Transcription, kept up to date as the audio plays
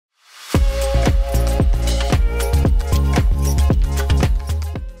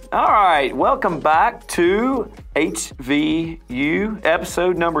All right, welcome back to HVU,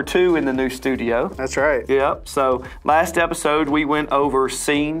 episode number 2 in the new studio. That's right. Yep, so last episode we went over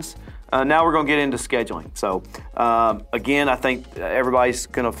scenes. Now we're going to get into scheduling. So again, I think everybody's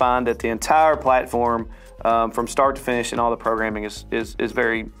going to find that the entire platform from start to finish and all the programming is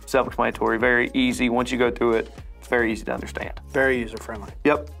very self-explanatory, very easy. Once you go through it, it's very easy to understand. Very user-friendly.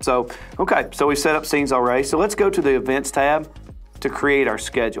 Yep, so okay, so we set up scenes already. So let's go to the events tab to create our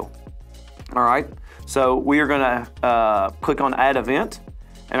schedule. All right, so we are going to click on add event,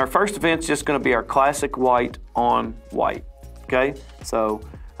 and our first event is just going to be our classic white on white. Okay, so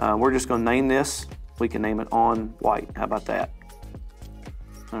we're just going to name this. We can name it on white. How about that?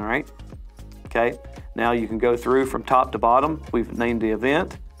 All right. Okay. Now you can go through from top to bottom. We've named the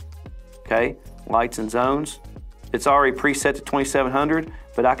event. Okay. Lights and zones. It's already preset to 2700,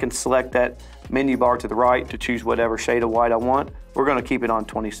 but I can select that menu bar to the right to choose whatever shade of white I want. We're going to keep it on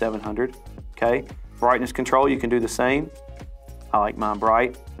 2700. Okay. Brightness control, you can do the same. I like mine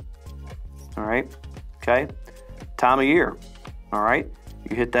bright. All right. Okay. Time of year. All right.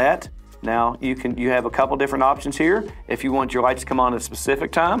 You hit that. Now you have a couple different options here. If you want your lights to come on at a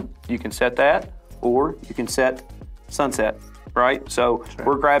specific time, you can set that, or you can set sunset, right? So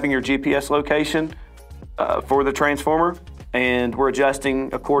we're grabbing your GPS location for the transformer, and we're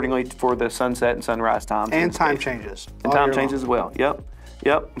adjusting accordingly for the sunset and sunrise times. And time changes. And time changes as well. Yep.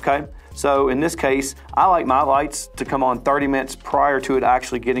 Okay. So in this case, I like my lights to come on 30 minutes prior to it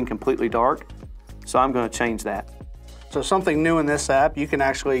actually getting completely dark. So I'm going to change that. So something new in this app, you can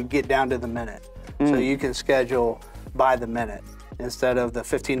actually get down to the minute. So you can schedule by the minute instead of the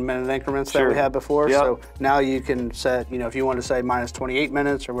 15-minute increments that we had before. Yep. So now you can set, if you want to say minus 28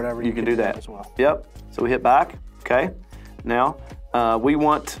 minutes or whatever, you can do that as well. Yep. So we hit back. Okay. Now we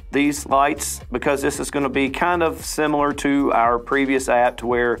want these lights, because this is going to be kind of similar to our previous app, to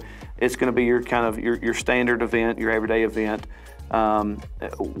where it's going to be your kind of your standard event, your everyday event.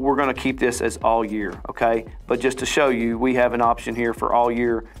 We're going to keep this as all year, okay? But just to show you, we have an option here for all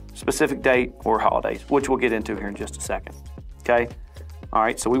year, specific date, or holidays, which we'll get into here in just a second, okay? All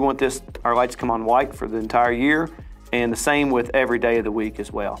right, so we want our lights to come on white for the entire year, and the same with every day of the week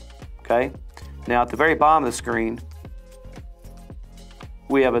as well, okay? Now at the very bottom of the screen,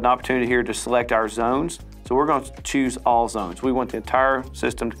 we have an opportunity here to select our zones. So we're going to choose all zones. We want the entire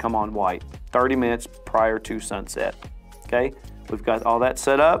system to come on white, 30 minutes prior to sunset, okay? We've got all that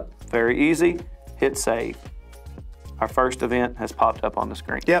set up, very easy. Hit save. Our first event has popped up on the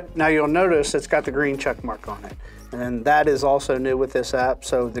screen. Yep, now you'll notice it's got the green check mark on it. And that is also new with this app.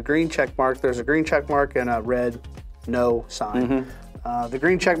 So the green check mark, there's a green check mark and a red no sign. The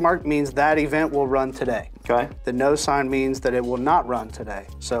green check mark means that event will run today. Okay. The no sign means that it will not run today.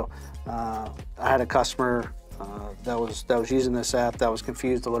 So I had a customer that was using this app that was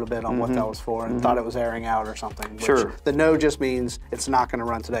confused a little bit on what that was for and thought it was airing out or something. Sure. The no just means it's not going to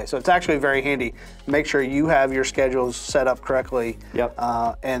run today. So it's actually very handy. Make sure you have your schedules set up correctly. Yep.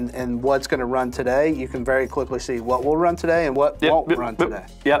 And what's going to run today, you can very quickly see what will run today and what won't run today.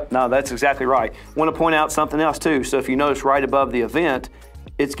 Yep, no, that's exactly right. Want to point out something else too. So if you notice right above the event,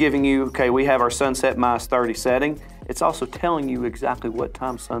 it's giving you, okay, we have our sunset minus 30 setting. It's also telling you exactly what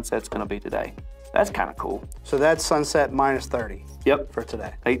time sunset's going to be today. That's kind of cool. So that's sunset minus 30. Yep. For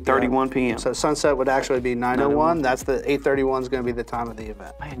today. 8:31 p.m. So sunset would actually be 9:01. That's the 8:31 is going to be the time of the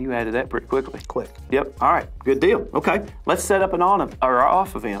event. Man, you added that pretty quickly. Quick. Yep. All right. Good deal. Okay. Let's set up an on or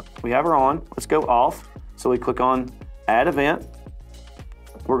off event. We have our on. Let's go off. So we click on add event.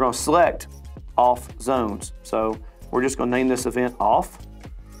 We're going to select off zones. So we're just going to name this event off.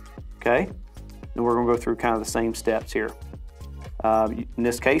 Okay. And we're going to go through kind of the same steps here. In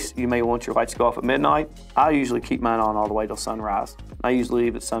this case, you may want your lights to go off at midnight. I usually keep mine on all the way till sunrise. I usually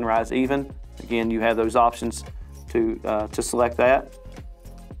leave it sunrise even. Again, you have those options to select that.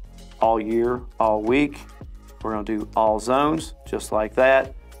 All year, all week. We're going to do all zones, just like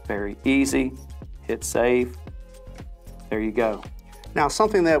that. Very easy. Hit save. There you go. Now,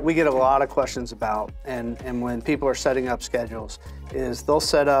 something that we get a lot of questions about, and when people are setting up schedules, is they'll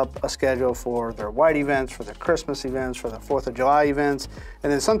set up a schedule for their white events, for their Christmas events, for their 4th of July events,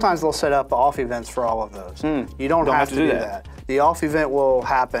 and then sometimes they'll set up off events for all of those. You don't have to do that. The off event will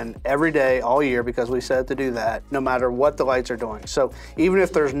happen every day, all year, because we set it to do that, no matter what the lights are doing. So even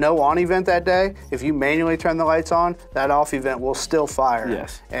if there's no on event that day, if you manually turn the lights on, that off event will still fire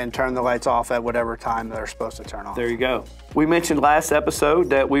and turn the lights off at whatever time they're supposed to turn off. There you go. We mentioned last episode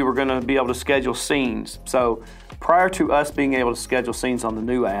that we were going to be able to schedule scenes. So prior to us being able to schedule scenes on the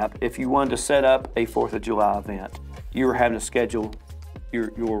new app, if you wanted to set up a 4th of July event, you were having to schedule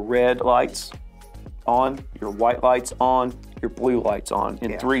your red lights on, your white lights on, your blue lights on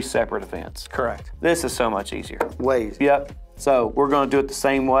in 3 separate events. Correct. This is so much easier. Way easier. Yep. So we're going to do it the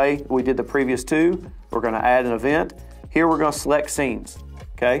same way we did the previous 2. We're going to add an event. Here we're going to select scenes.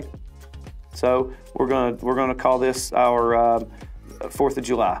 Okay. So we're going to call this our 4th of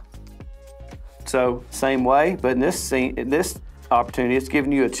July. So same way, but in this opportunity, it's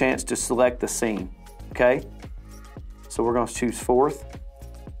giving you a chance to select the scene. Okay. So we're going to choose 4th.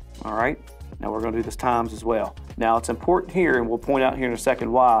 All right. Now we're going to do this times as well. Now it's important here, and we'll point out here in a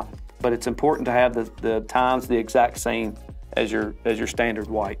second why, but it's important to have the times the exact same as your standard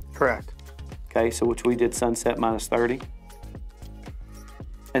white. Correct. Okay, so which we did sunset minus 30.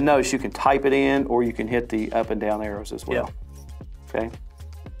 And notice you can type it in or you can hit the up and down arrows as well. Yep. Okay.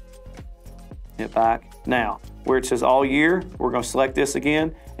 Hit back. Now, where it says all year, we're going to select this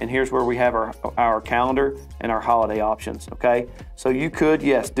again, and here's where we have our calendar and our holiday options, okay? So you could,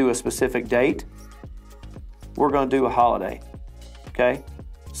 yes, do a specific date. We're going to do a holiday, okay?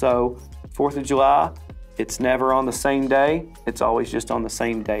 So 4th of July, it's never on the same day. It's always just on the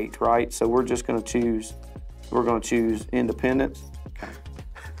same date, right? So we're just going to choose, Independence. Okay.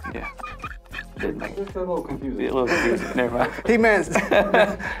 Yeah. Didn't make it. It's a little confusing. A little confusing. Never mind. He meant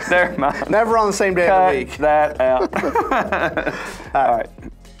Never mind. never on the same day Cut of the week. that out. All right.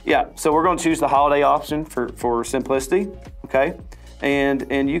 Yeah, so we're going to choose the holiday option for simplicity, okay?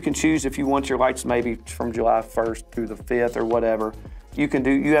 And you can choose if you want your lights maybe from July 1st through the 5th or whatever. You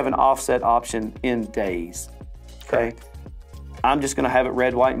have an offset option in days, okay? Correct. I'm just going to have it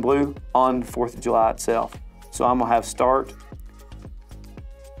red, white, and blue on 4th of July itself. So I'm going to have start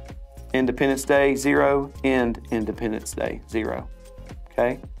Independence Day 0, end Independence Day 0,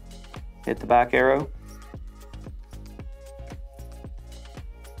 okay? Hit the back arrow.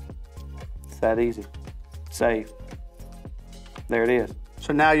 It's that easy. Save. There it is.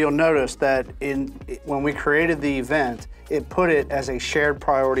 So now you'll notice that when we created the event, it put it as a shared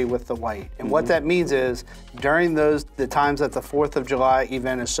priority with the white. And what that means is during the times that the 4th of July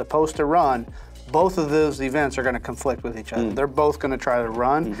event is supposed to run, both of those events are going to conflict with each other. They're both going to try to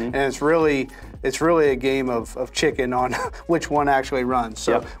run, and it's really a game of chicken on which one actually runs.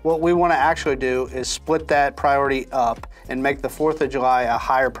 So what we want to actually do is split that priority up and make the 4th of July a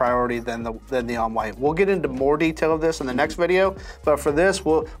higher priority than the on white. We'll get into more detail of this in the next video, but for this,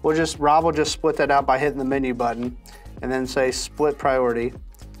 Rob will just split that out by hitting the menu button and then say split priority.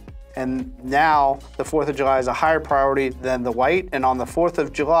 And now the 4th of July is a higher priority than the white, and on the 4th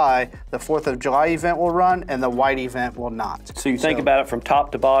of July, the 4th of July event will run and the white event will not. So you think about it from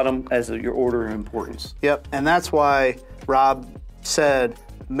top to bottom as your order of importance. Yep, and that's why Rob said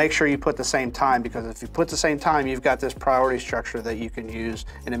make sure you put the same time, because if you put the same time, you've got this priority structure that you can use,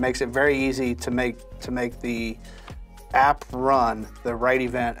 and it makes it very easy to make the app run the right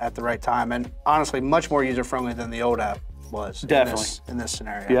event at the right time, and honestly, much more user-friendly than the old app was. Definitely. In this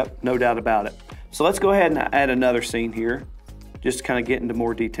scenario. Yep, no doubt about it. So let's go ahead and add another scene here, just to kind of get into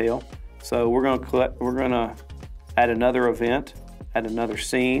more detail. So we're going to add another event, add another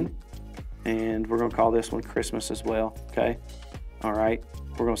scene, and we're going to call this one Christmas as well, okay? All right,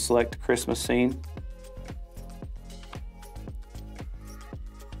 we're going to select the Christmas scene.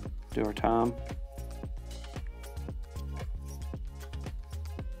 Do our time.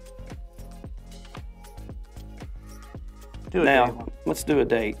 Now, let's do a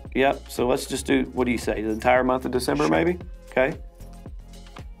date. Yep, so let's just do, what do you say, the entire month of December maybe? Okay.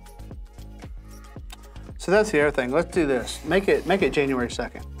 So that's the other thing. Let's do this. Make it January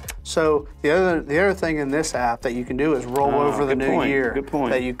 2nd. So the other thing in this app that you can do is roll over the new year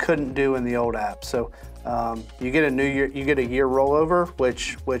that you couldn't do in the old app. So you get a year rollover,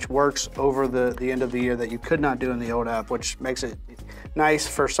 which works over the end of the year that you could not do in the old app, which makes it nice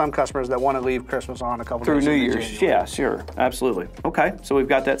for some customers that want to leave Christmas on a couple through days New Year's. Yeah, sure, absolutely. Okay, so we've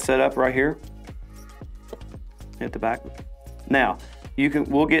got that set up right here. Hit the back. Now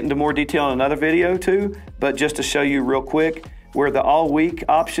we'll get into more detail in another video too, but just to show you real quick, where the all week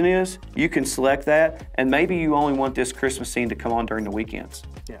option is, you can select that, and maybe you only want this Christmas scene to come on during the weekends.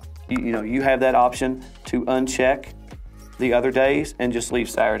 Yeah. You have that option to uncheck the other days and just leave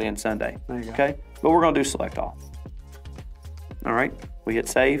Saturday and Sunday. There you go. Okay, but we're going to do select all. All right, we hit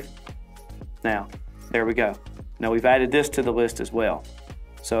save. Now, there we go. Now we've added this to the list as well.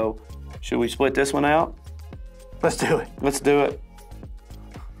 So, should we split this one out? Let's do it. Let's do it.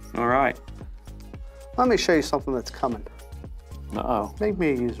 All right. Let me show you something that's coming. Uh-oh. Make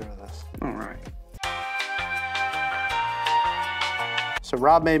me a user of this. All right. So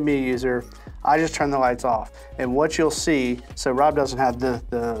Rob made me a user. I just turned the lights off. And what you'll see, so Rob doesn't have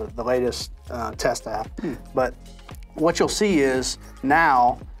the latest test app, but what you'll see is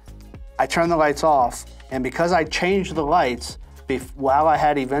now I turn the lights off And because I changed the lights while I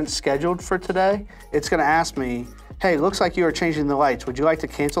had events scheduled for today, it's going to ask me, hey, looks like you are changing the lights. Would you like to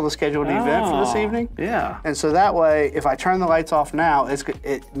cancel the scheduled event for this evening? Yeah. And so that way, if I turn the lights off now,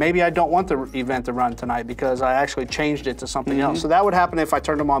 maybe I don't want the event to run tonight because I actually changed it to something else. So that would happen if I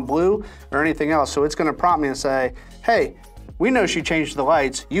turned them on blue or anything else. So it's going to prompt me and say, hey, we know she changed the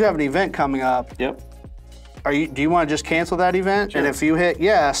lights. You have an event coming up. Yep. Do you want to just cancel that event? Sure. And if you hit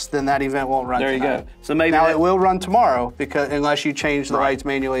yes, then that event won't run tonight. There you go. So maybe now it will run tomorrow unless you change the lights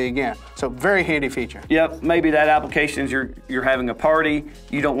manually again. So very handy feature. Yep. Maybe that application is you're having a party.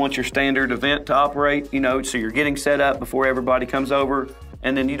 You don't want your standard event to operate. So you're getting set up before everybody comes over,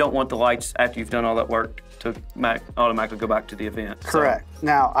 and then you don't want the lights after you've done all that work to automatically go back to the event. Correct. So.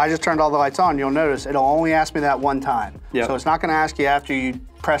 Now I just turned all the lights on. You'll notice it'll only ask me that one time. Yep. So it's not going to ask you after you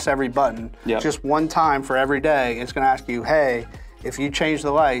press every button. Yep. Just one time for every day. It's going to ask you, hey, if you change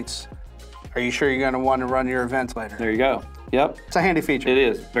the lights, are you sure you're going to want to run your events later? There you go. Yep. It's a handy feature. It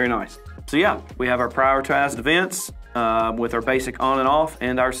is. Very nice. So yeah, we have our prioritized events with our basic on and off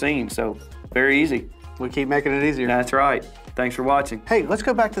and our scene. So very easy. We keep making it easier. That's right. Thanks for watching. Hey, let's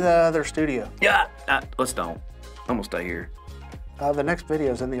go back to the other studio. Yeah. Let's don't. I'm going to stay here. The next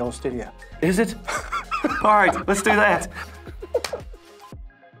video is in the old studio. Is it? All right, let's do that.